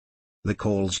The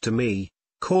Calls to Me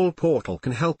call portal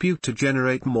can help you to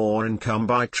generate more income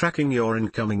by tracking your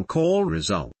incoming call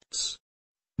results.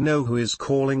 Know who is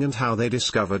calling and how they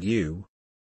discovered you.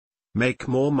 Make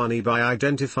more money by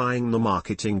identifying the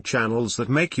marketing channels that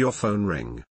make your phone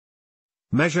ring.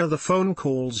 Measure the phone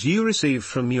calls you receive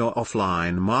from your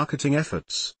offline marketing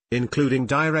efforts, including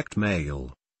direct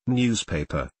mail,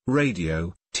 newspaper,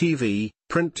 radio, TV,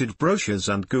 printed brochures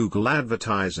and Google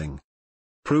advertising.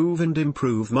 Prove and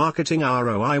improve marketing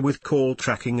ROI with call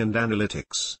tracking and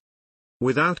analytics.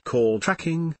 Without call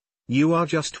tracking, you are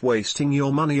just wasting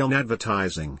your money on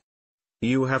advertising.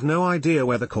 You have no idea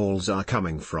where the calls are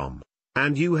coming from,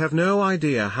 and you have no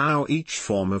idea how each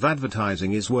form of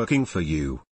advertising is working for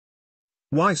you.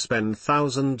 Why spend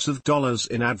thousands of dollars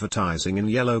in advertising in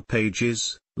yellow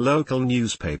pages, local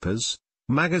newspapers,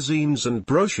 magazines and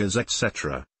brochures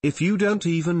etc., if you don't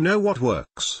even know what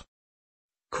works?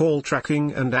 Call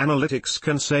tracking and analytics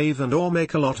can save and or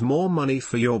make a lot more money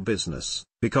for your business,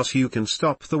 because you can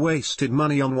stop the wasted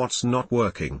money on what's not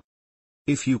working.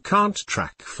 If you can't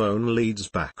track phone leads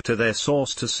back to their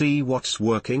source to see what's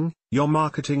working, your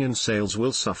marketing and sales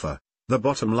will suffer. The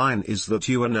bottom line is that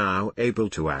you are now able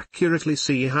to accurately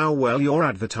see how well your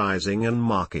advertising and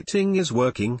marketing is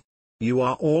working. You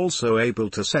are also able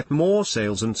to set more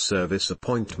sales and service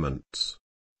appointments.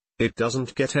 It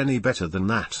doesn't get any better than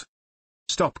that.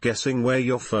 Stop guessing where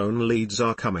your phone leads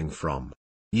are coming from.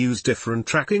 Use different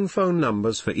tracking phone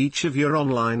numbers for each of your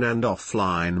online and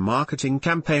offline marketing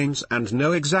campaigns and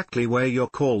know exactly where your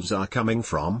calls are coming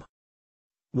from.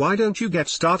 Why don't you get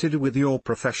started with your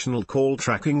professional call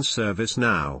tracking service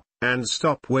now, and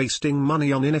stop wasting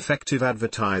money on ineffective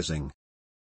advertising?